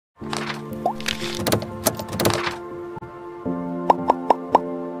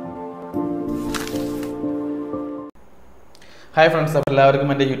Hi friends, എല്ലാവർക്കും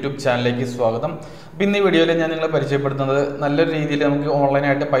എൻ്റെ YouTube ചാനലിലേക്ക് സ്വാഗതം. അപ്പോൾ ഇന്ന് ഈ വീഡിയോയിൽ ഞാൻ നിങ്ങളെ പരിചയപ്പെടുത്തുന്നത് നല്ലൊരു രീതിയിൽ നമുക്ക്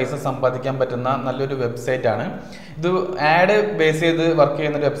ഓൺലൈനായിട്ട് പൈസ സമ്പാദിക്കാൻ പറ്റുന്ന നല്ലൊരു വെബ്സൈറ്റ് ആണ്. ഇത് ആഡ് ബേസ് ചെയ്ത് വർക്ക്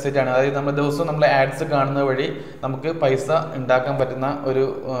ചെയ്യുന്ന ഒരു വെബ്സൈറ്റ് ആണ്. അതായത് നമ്മൾ ദിവസവും നമ്മൾ ആഡ്സ് കാണുന്ന വഴി നമുക്ക് പൈസ ഉണ്ടാക്കാൻ പറ്റുന്ന ഒരു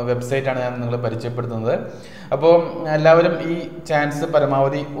വെബ്സൈറ്റ് ആണ് ഞാൻ നിങ്ങളെ പരിചയപ്പെടുത്തുന്നത്. അപ്പോൾ എല്ലാവരും ഈ ചാൻസ്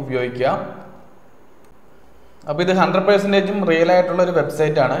പരമാവധി ഉപയോഗിക്കുക. അപ്പോൾ ഇത് 100% റിയൽ ആയിട്ടുള്ള ഒരു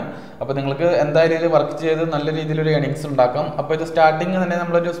വെബ്സൈറ്റ് ആണ്. അപ്പോൾ നിങ്ങൾക്ക് എന്തായാലും വർക്ക് ചെയ്ത് നല്ല രീതിയിലൊരു ഏണിങ്സ് ഉണ്ടാക്കാം. അപ്പോൾ ഇത് സ്റ്റാർട്ടിങ് തന്നെ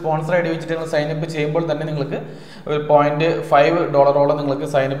നമ്മളൊരു സ്പോൺസർ ഐ ഡി വെച്ചിട്ട് നിങ്ങൾ സൈനപ്പ് ചെയ്യുമ്പോൾ തന്നെ നിങ്ങൾക്ക് ഒരു $0.5 നിങ്ങൾക്ക്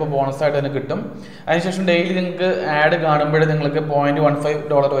സൈനപ്പ് ബോണസായിട്ട് തന്നെ കിട്ടും. അതിനുശേഷം ഡെയിലി നിങ്ങൾക്ക് ആഡ് കാണുമ്പോൾ നിങ്ങൾക്ക്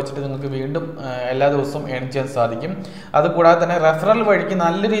 $0.15 വെച്ചിട്ട് നിങ്ങൾക്ക് വീണ്ടും എല്ലാ ദിവസവും ഏൺ ചെയ്യാൻ സാധിക്കും. അതുകൂടാതെ തന്നെ റെഫറൽ വഴിക്ക്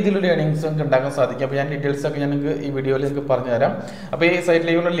നല്ല രീതിയിലൊരു ഏണിങ്സ് നിങ്ങൾക്ക് ഉണ്ടാക്കാൻ സാധിക്കും. അപ്പോൾ ഞാൻ ഡീറ്റെയിൽസ് ഒക്കെ ഞാൻ നിങ്ങൾക്ക് ഈ വീഡിയോയിൽ നിങ്ങൾക്ക് പറഞ്ഞു തരാം. അപ്പോൾ ഈ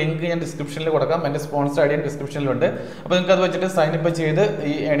സൈറ്റിലേക്കുള്ള ലിങ്ക് ഞാൻ ഡിസ്ക്രിപ്ഷനിൽ കൊടുക്കാം. എൻ്റെ സ്പോൺസർ ഐ ഡി ഡിസ്ക്രിപ്ഷനിലുണ്ട്. അപ്പോൾ നിങ്ങൾക്ക് അത് വെച്ചിട്ട് സൈനപ്പ് ചെയ്ത്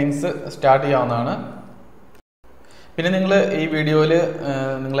ഈ ഏണിങ്സ് സ്റ്റാർട്ട് ചെയ്യാവുന്നതാണ്. പിന്നെ നിങ്ങൾ ഈ വീഡിയോയിൽ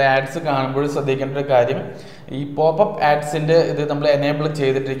നിങ്ങൾ ആഡ്സ് കാണുമ്പോൾ ശ്രദ്ധിക്കേണ്ട ഒരു കാര്യം, ഈ പോപ്പപ്പ് ആഡ്സിൻ്റെ ഇത് നമ്മൾ എനേബിൾ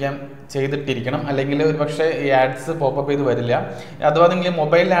ചെയ്തിട്ടിരിക്കണം. അല്ലെങ്കിൽ ഒരു പക്ഷേ ഈ ആഡ്സ് പോപ്പപ്പ് ചെയ്ത് വരില്ല. അഥവാ നിങ്ങൾ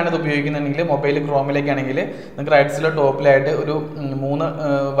മൊബൈലിലാണ് ഇത് ഉപയോഗിക്കുന്നുണ്ടെങ്കിൽ മൊബൈൽ ക്രോമിലേക്കാണെങ്കിൽ നിങ്ങൾക്ക് റൈറ്റ് സൈഡിലെ ടോപ്പിലായിട്ട് ഒരു 3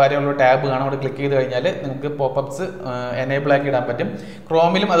 വരെയുള്ള ടാബ് കാണാം. അവിടെ ക്ലിക്ക് ചെയ്ത് കഴിഞ്ഞാൽ നിങ്ങൾക്ക് പോപ്പപ്സ് എനേബിൾ ആക്കി ഇടാൻ പറ്റും.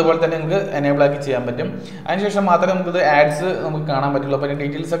 ക്രോമിലും അതുപോലെ തന്നെ നിങ്ങൾക്ക് എനേബിൾ ആക്കി ചെയ്യാൻ പറ്റും. അതിനുശേഷം മാത്രമേ നമുക്കിത് ആഡ്സ് നമുക്ക് കാണാൻ പറ്റുള്ളൂ. അപ്പോൾ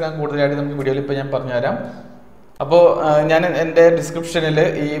ഡീറ്റെയിൽസ് ഒക്കെ കൂടുതലായിട്ട് നമുക്ക് വീഡിയോയിൽ ഇപ്പോൾ ഞാൻ പറഞ്ഞുതരാം. അപ്പോൾ ഞാൻ എൻ്റെ ഡിസ്ക്രിപ്ഷനിൽ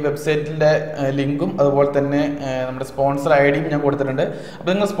ഈ വെബ്സൈറ്റിൻ്റെ ലിങ്കും അതുപോലെ തന്നെ നമ്മുടെ സ്പോൺസർ ഐ ഡിയും ഞാൻ കൊടുത്തിട്ടുണ്ട്.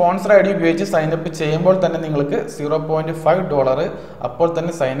 അപ്പോൾ നിങ്ങൾ സ്പോൺസർ ഐ ഡി ഉപയോഗിച്ച് സൈനപ്പ് ചെയ്യുമ്പോൾ തന്നെ നിങ്ങൾക്ക് $0.5 അപ്പോൾ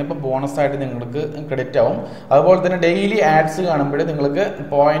തന്നെ സൈനപ്പ് ബോണസായിട്ട് നിങ്ങൾക്ക് ക്രെഡിറ്റ് ആവും. അതുപോലെ തന്നെ ഡെയിലി ആഡ്സ് കാണുമ്പോൾ നിങ്ങൾക്ക്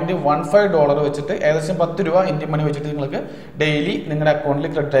 $0.15 വെച്ചിട്ട് ഏകദേശം $10 ഇന്ത്യൻ മണി വെച്ചിട്ട് നിങ്ങൾക്ക് ഡെയിലി നിങ്ങളുടെ അക്കൗണ്ടിൽ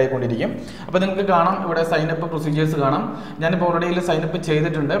ക്രെഡിറ്റ് ആയിക്കൊണ്ടിരിക്കും. അപ്പോൾ നിങ്ങൾക്ക് കാണാം ഇവിടെ സൈനപ്പ് പ്രൊസീജിയേഴ്സ് കാണാം. ഞാനിപ്പോൾ ഓൾറെഡി സൈനപ്പ്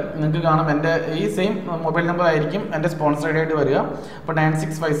ചെയ്തിട്ടുണ്ട്. നിങ്ങൾക്ക് കാണാം എൻ്റെ ഈ സെയിം മൊബൈൽ നമ്പർ ആയിരിക്കും എൻ്റെ സ്പോൺസർ ഐ ഡി ആയിട്ട് വരിക. അപ്പോൾ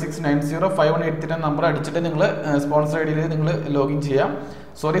 9656905183 നമ്പർ അടിച്ചിട്ട് നിങ്ങൾ സ്പോൺസർ ഐ ഡിയിൽ നിങ്ങൾ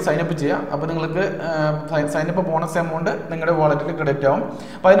സൈനപ്പ് ചെയ്യുക. അപ്പോൾ നിങ്ങൾക്ക് സൈനപ്പ് ബോണസ് എമൗണ്ട് നിങ്ങളുടെ വാളറ്റിൽ ക്രെഡിറ്റ് ആവും.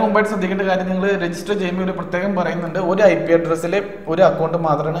 അപ്പോൾ അതിന് മുമ്പായിട്ട് ശ്രദ്ധിക്കേണ്ട കാര്യം, നിങ്ങൾ രജിസ്റ്റർ ചെയ്യുമ്പോൾ ഒരു പ്രത്യേകം പറയുന്നുണ്ട്, ഒരു IP അഡ്രസ്സിൽ ഒരു അക്കൗണ്ട്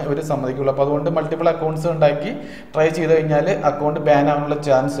മാത്രമേ ഇവർ സമ്മതിക്കുള്ളൂ. അപ്പോൾ അതുകൊണ്ട് മൾട്ടിപ്പിൾ അക്കൗണ്ട്സ് ഉണ്ടാക്കി ട്രൈ ചെയ്ത് കഴിഞ്ഞാൽ അക്കൗണ്ട് ബാൻ ആവാനുള്ള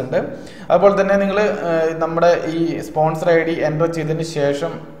ചാൻസ് ഉണ്ട്. അതുപോലെ തന്നെ നിങ്ങൾ നമ്മുടെ ഈ സ്പോൺസർ ഐ ഡി എൻ്റർ ചെയ്തതിന്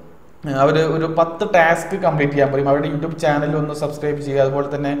ശേഷം അവർ ഒരു 10 ടാസ്ക് കംപ്ലീറ്റ് ചെയ്യാൻ പറയും. അവരുടെ യൂട്യൂബ് ചാനൽ ഒന്ന് സബ്സ്ക്രൈബ് ചെയ്യുക, അതുപോലെ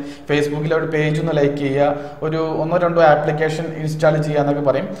തന്നെ ഫേസ്ബുക്കിൽ അവരുടെ പേജ് ഒന്ന് ലൈക്ക് ചെയ്യുക, ഒരു 1-2 ആപ്ലിക്കേഷൻ ഇൻസ്റ്റാൾ ചെയ്യുക എന്നൊക്കെ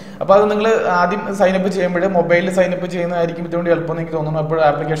പറയും. അപ്പോൾ അത് നിങ്ങൾ ആദ്യം സൈനപ്പ് ചെയ്യുമ്പോൾ മൊബൈലിൽ സൈനപ്പ് ചെയ്യുന്നതായിരിക്കും ഇതുകൊണ്ട് എളുപ്പം എനിക്ക് തോന്നുന്നു. അപ്പോൾ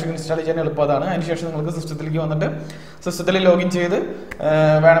ആപ്ലിക്കേഷൻ ഇൻസ്റ്റാൾ ചെയ്യാൻ എളുപ്പം അതാണ്. അതിനുശേഷം നിങ്ങൾക്ക് സിസ്റ്റത്തിലേക്ക് വന്നിട്ട് സിസ്റ്റത്തിൽ ലോഗിൻ ചെയ്ത്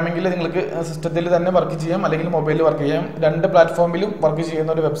വേണമെങ്കിൽ നിങ്ങൾക്ക് സിസ്റ്റത്തിൽ തന്നെ വർക്ക് ചെയ്യാം, അല്ലെങ്കിൽ മൊബൈലിൽ വർക്ക് ചെയ്യാം. 2 പ്ലാറ്റ്ഫോമിലും വർക്ക്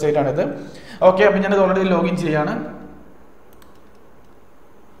ചെയ്യുന്ന ഒരു വെബ്സൈറ്റാണിത്. ഓക്കെ, അപ്പോൾ ഞാനത് ഓൾറെഡി ലോഗിൻ ചെയ്യാണ്.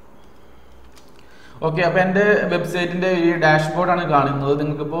 ഓക്കെ, അപ്പോൾ എൻ്റെ വെബ്സൈറ്റിൻ്റെ ഈ ഡാഷ്ബോർഡാണ് കാണുന്നത്.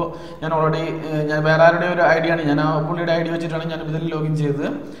 നിങ്ങൾക്കിപ്പോൾ ഞാൻ വേറെ ആരുടെ ഒരു ഐ ഡിയാണ്, ഞാൻ ആ പുള്ളിയുടെ ഐ ഡി വെച്ചിട്ടാണ് ഞാൻ ഇതിൽ ലോഗിൻ ചെയ്തത്.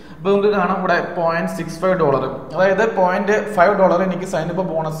 അപ്പോൾ നിങ്ങൾക്ക് കാണാം ഇവിടെ $0.65, അതായത് $0.5 എനിക്ക് സൈനപ്പ്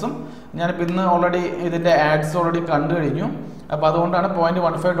ബോണസും ഞാനിപ്പോൾ ഇന്ന് ഓൾറെഡി ഇതിൻ്റെ ആഡ്സ് ഓൾറെഡി കണ്ടു കഴിഞ്ഞു. അപ്പോൾ അതുകൊണ്ടാണ്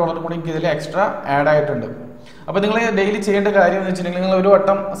 $0.15 കൂടി എനിക്ക് ഇതിൽ എക്സ്ട്രാ ആഡ് ആയിട്ടുണ്ട്. അപ്പോൾ നിങ്ങൾ ഡെയിലി ചെയ്യേണ്ട കാര്യം എന്ന് വെച്ചിട്ടുണ്ടെങ്കിൽ നിങ്ങൾ ഒരു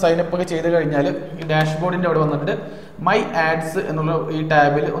വട്ടം സൈനപ്പ് ഒക്കെ ചെയ്ത് കഴിഞ്ഞാൽ ഈ ഡാഷ്ബോർഡിൻ്റെ അവിടെ വന്നിട്ട് മൈ ആഡ്സ് എന്നുള്ള ഈ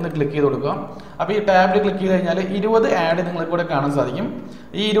ടാബിൽ ഒന്ന് ക്ലിക്ക് ചെയ്ത് കൊടുക്കുക. അപ്പോൾ ഈ ടാബിൽ ക്ലിക്ക് ചെയ്ത് കഴിഞ്ഞാൽ 20 ആഡ് നിങ്ങൾക്ക് ഇവിടെ കാണാൻ സാധിക്കും.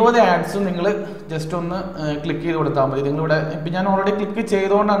 ഈ 20 ആഡ്സും നിങ്ങൾ ജസ്റ്റ് ഒന്ന് ക്ലിക്ക് ചെയ്ത് കൊടുത്താൽ മതി. നിങ്ങളിവിടെ ഇപ്പം ഞാൻ ഓൾറെഡി ക്ലിക്ക്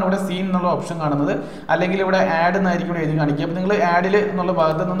ചെയ്തുകൊണ്ടാണ് ഇവിടെ സീൻ എന്നുള്ള ഓപ്ഷൻ കാണുന്നത്, അല്ലെങ്കിൽ ഇവിടെ ആഡ് എന്നായിരിക്കും ഇവിടെ എഴുതി കാണിക്കുക. അപ്പോൾ നിങ്ങൾ ആഡിൽ എന്നുള്ള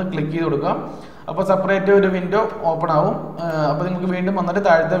ഭാഗത്ത് നിന്ന് ക്ലിക്ക് ചെയ്ത് കൊടുക്കുക. അപ്പോൾ സെപ്പറേറ്റ് ഒരു വിൻഡോ ഓപ്പൺ ആവും. അപ്പോൾ നിങ്ങൾക്ക് വീണ്ടും വന്നിട്ട്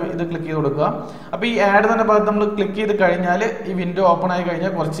താഴത്തെ ഇത് ക്ലിക്ക് ചെയ്ത് കൊടുക്കുക. അപ്പോൾ ഈ ആഡ് എന്ന ഭാഗത്ത് നമ്മൾ ക്ലിക്ക് ചെയ്ത് കഴിഞ്ഞാൽ ഈ വിൻഡോ ഓപ്പൺ ആയി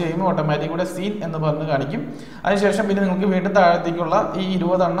കഴിഞ്ഞാൽ കുറച്ച് കഴിയുമ്പോൾ ഓട്ടോമാറ്റിക് കൂടെ സീൻ എന്ന് പറഞ്ഞ് കാണിക്കും. അതിനുശേഷം പിന്നെ നിങ്ങൾക്ക് വീണ്ടും താഴത്തേക്കുള്ള ഈ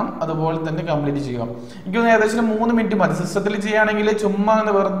 20 എണ്ണം അതുപോലെ തന്നെ കംപ്ലീറ്റ് ചെയ്യുക. എനിക്ക് ഏകദേശം 3 മിനിറ്റ് മതി. സിസ്റ്റത്തിൽ ചെയ്യുകയാണെങ്കിൽ ചുമ്മാ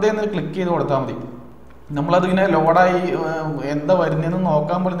വെറുതെ ഒന്ന് ക്ലിക്ക് ചെയ്ത് കൊടുത്താൽ മതി. നമ്മളതിങ്ങനെ ലോഡായി എന്താ വരുന്നതെന്ന്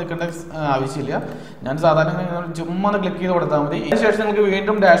നോക്കാൻ പോലും നിൽക്കേണ്ട ആവശ്യമില്ല. ഞാൻ സാധാരണ ചുമ്മാ ഒന്ന് ക്ലിക്ക് ചെയ്ത് കൊടുത്താൽ മതി. അതിനുശേഷം നിങ്ങൾക്ക്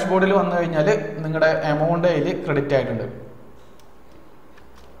വീണ്ടും ഡാഷ്ബോർഡിൽ വന്നു കഴിഞ്ഞാൽ നിങ്ങളുടെ എമൗണ്ട് അതിൽ ക്രെഡിറ്റ് ആയിട്ടുണ്ട്.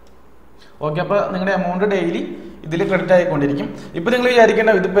 ഓക്കെ, അപ്പോൾ നിങ്ങളുടെ എമൗണ്ട് ഡെയിലി ഇതിൽ ക്രെഡിറ്റ് ആയിക്കൊണ്ടിരിക്കും. ഇപ്പോൾ നിങ്ങൾ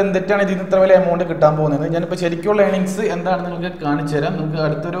വിചാരിക്കേണ്ട ഇതിപ്പോൾ എന്തിട്ടാണ് ഇതിന് ഇത്ര വലിയ എമൗണ്ട് കിട്ടാൻ പോകുന്നത്. ഞാനിപ്പോൾ ശരിക്കുള്ള ഏണിങ്സ് എന്താണ് നിങ്ങൾക്ക് കാണിച്ചു തരാം. നിങ്ങൾക്ക്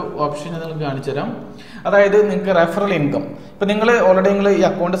അടുത്തൊരു ഓപ്ഷൻ നിങ്ങൾക്ക് കാണിച്ചു തരാം. അതായത് നിങ്ങൾക്ക് റെഫറൽ ഇൻകം. ഇപ്പോൾ നിങ്ങൾ ഓൾറെഡി ഈ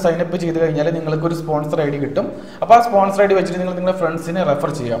അക്കൗണ്ട് സൈനപ്പ് ചെയ്ത് കഴിഞ്ഞാൽ നിങ്ങൾക്ക് ഒരു സ്പോൺസർ ഐ ഡി കിട്ടും. അപ്പോൾ ആ സ്പോൺസർ ഐ ഡി വെച്ചിട്ട് നിങ്ങൾ നിങ്ങളുടെ ഫ്രണ്ട്സിനെ റെഫർ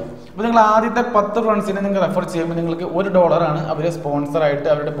ചെയ്യാം. അപ്പോൾ നിങ്ങൾ ആദ്യത്തെ 10 ഫ്രണ്ട്സിനെ നിങ്ങൾ റെഫർ ചെയ്യുമ്പോൾ നിങ്ങൾക്ക് $1 അവർ സ്പോൺസറായിട്ട്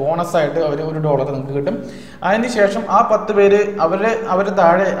അവരുടെ ബോണസായിട്ട് $1 നിങ്ങൾക്ക് കിട്ടും. അതിനുശേഷം ആ 10 പേര് അവർ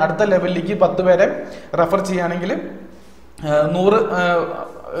താഴെ അടുത്ത ലെവലിലേക്ക് 10 പേരെ റെഫർ ചെയ്യുകയാണെങ്കിൽ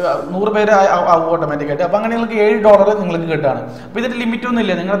 100 പേര് ആവും ഓട്ടോമാറ്റിക്കായിട്ട്. അപ്പോൾ അങ്ങനെ നിങ്ങൾക്ക് $7 നിങ്ങൾക്ക് കിട്ടുകയാണ്. അപ്പോൾ ഇതിൻ്റെ ലിമിറ്റ് ഒന്നും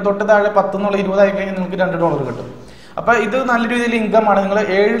ഇല്ല. നിങ്ങൾ തൊട്ട് താഴെ 10 എന്നുള്ള 20 ആയി കഴിഞ്ഞാൽ നിങ്ങൾക്ക് $2 കിട്ടും. അപ്പോൾ ഇത് നല്ല രീതിയിൽ ഇൻകം ആണ്. നിങ്ങൾ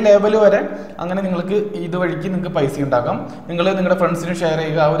 7 ലെവൽ വരെ അങ്ങനെ നിങ്ങൾക്ക് ഇതുവഴിക്ക് നിങ്ങൾക്ക് പൈസ ഉണ്ടാക്കാം. നിങ്ങൾ നിങ്ങളുടെ ഫ്രണ്ട്സിന് ഷെയർ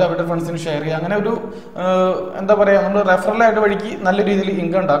ചെയ്യുക, അവർ അവരുടെ ഫ്രണ്ട്സിന് ഷെയർ ചെയ്യുക, അങ്ങനെ ഒരു എന്താ പറയുക, നമ്മൾ റെഫറലായിട്ട് വഴിക്ക് നല്ല രീതിയിൽ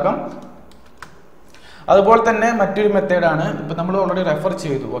ഇൻകം ഉണ്ടാക്കാം. അതുപോലെ തന്നെ മറ്റൊരു മെത്തേഡാണ്, ഇപ്പം നമ്മൾ ഓൾറെഡി റെഫർ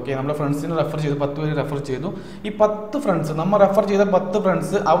ചെയ്തു, ഓക്കെ, നമ്മുടെ ഫ്രണ്ട്സിന് റെഫർ ചെയ്തു, 10 പേര് റെഫർ ചെയ്തു. ഈ 10 ഫ്രണ്ട്സ്, നമ്മൾ റെഫർ ചെയ്ത 10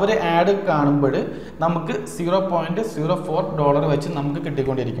 ഫ്രണ്ട്സ് അവർ ആഡ് കാണുമ്പോൾ നമുക്ക് $0.04 വെച്ച് നമുക്ക്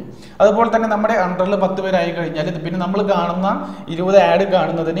കിട്ടിക്കൊണ്ടിരിക്കും. അതുപോലെ തന്നെ നമ്മുടെ അണ്ടറിൽ 10 പേരായി കഴിഞ്ഞാൽ പിന്നെ നമ്മൾ കാണുന്ന 20 ആഡ്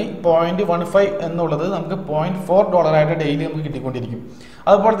കാണുന്നതിന് 0.15 എന്നുള്ളത് നമുക്ക് $0.4 ആയിട്ട് ഡെയിലി നമുക്ക് കിട്ടിക്കൊണ്ടിരിക്കും.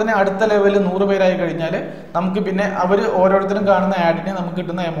 അതുപോലെ തന്നെ അടുത്ത ലെവലിൽ 100 പേരായി കഴിഞ്ഞാൽ നമുക്ക് പിന്നെ അവർ ഓരോരുത്തരും കാണുന്ന ആഡിന് നമുക്ക്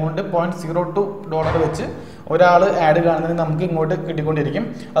കിട്ടുന്ന എമൗണ്ട് $0.02 വെച്ച് ഒരാൾ ആഡ് കാണുന്നതിന് നമുക്ക് ഇങ്ങോട്ട് കിട്ടിക്കൊണ്ടിരിക്കും.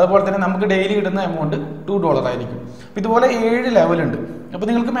 അതുപോലെ തന്നെ നമുക്ക് ഡെയിലി കിട്ടുന്ന എമൗണ്ട് $2 ആയിരിക്കും. അപ്പോൾ ഇതുപോലെ 7 ലെവലുണ്ട്. അപ്പോൾ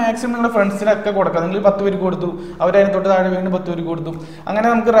നിങ്ങൾക്ക് മാക്സിമം നിങ്ങളുടെ ഫ്രണ്ട്സിനൊക്കെ കൊടുക്കാം. നിങ്ങൾ 10 പേർക്ക് കൊടുത്തു, അവരതിന് തൊട്ട് താഴെ വീണ്ടും 10 പേർക്ക് കൊടുത്തു. അങ്ങനെ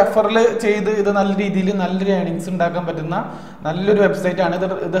നമുക്ക് റെഫറൽ ചെയ്ത് ഇത് നല്ല രീതിയിൽ നല്ലൊരു ഏണിങ്സ് ഉണ്ടാക്കാൻ പറ്റുന്ന നല്ലൊരു വെബ്സൈറ്റ് ആണ്.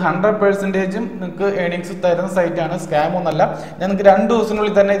 ഇത് 100% നിങ്ങൾക്ക് ഏണിങ്സ് തരുന്ന സൈറ്റാണ്, സ്കാം ഒന്നല്ല. ഞാൻ നിങ്ങൾക്ക് 2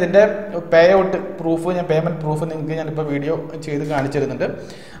 ദിവസത്തിനുള്ളിൽ തന്നെ ഇതിൻ്റെ pay out proof, payment proof നിങ്ങൾക്ക് ഞാനിപ്പോൾ വീഡിയോ ചെയ്ത് കാണിച്ചു തരുന്നുണ്ട്.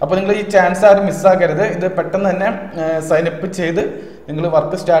 അപ്പോൾ നിങ്ങൾ ഈ ചാൻസ് ആരും മിസ്സാക്കരുത്. ഇത് പെട്ടെന്ന് തന്നെ സൈനപ്പ് ചെയ്ത് നിങ്ങൾ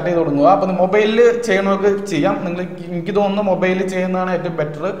വർക്ക് സ്റ്റാർട്ട് ചെയ്ത് തുടങ്ങുക. അപ്പോൾ മൊബൈലിൽ ചെയ്യണമൊക്കെ ചെയ്യാം. എനിക്ക് തോന്നുന്നു മൊബൈലിൽ ചെയ്യുന്നതാണ് ഏറ്റവും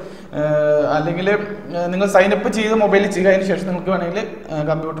ബെറ്റർ. അല്ലെങ്കിൽ നിങ്ങൾ സൈനപ്പ് ചെയ്ത് മൊബൈലിൽ ചെയ്യുക. അതിന് ശേഷം നിങ്ങൾക്ക് വേണമെങ്കിൽ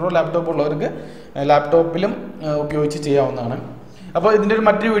കമ്പ്യൂട്ടറോ ലാപ്ടോപ്പോ ഉള്ളവർക്ക് ലാപ്ടോപ്പിലും ഉപയോഗിച്ച് ചെയ്യാവുന്നതാണ്. അപ്പോൾ ഇതിൻ്റെ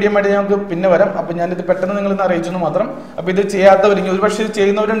മറ്റൊരു വീഡിയോ ആയിട്ട് ഞങ്ങൾക്ക് പിന്നെ വരാം. അപ്പോൾ ഞാനിത് പെട്ടെന്ന് നിങ്ങളിന്ന് അറിയിച്ചെന്ന് മാത്രം. അപ്പോൾ ഇത് ചെയ്യാത്തവരെങ്കിൽ, ഒരു പക്ഷേ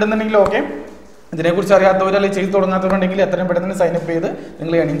ചെയ്യുന്നവരുണ്ടെന്നുണ്ടെങ്കിൽ ഓക്കെ, ഇതിനെക്കുറിച്ച് അറിയാത്തവർ അല്ലെങ്കിൽ ചെയ്ത് തുടങ്ങാത്തവരുണ്ടെങ്കിൽ എത്രയും പെട്ടെന്ന് സൈനപ്പ് ചെയ്ത്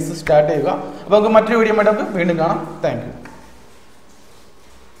നിങ്ങൾ ഏണിങ്സ് സ്റ്റാർട്ട് ചെയ്യുക. അപ്പോൾ നമുക്ക് മറ്റൊരു വീഡിയോ ആയിട്ട് വീണ്ടും കാണാം. Thank you.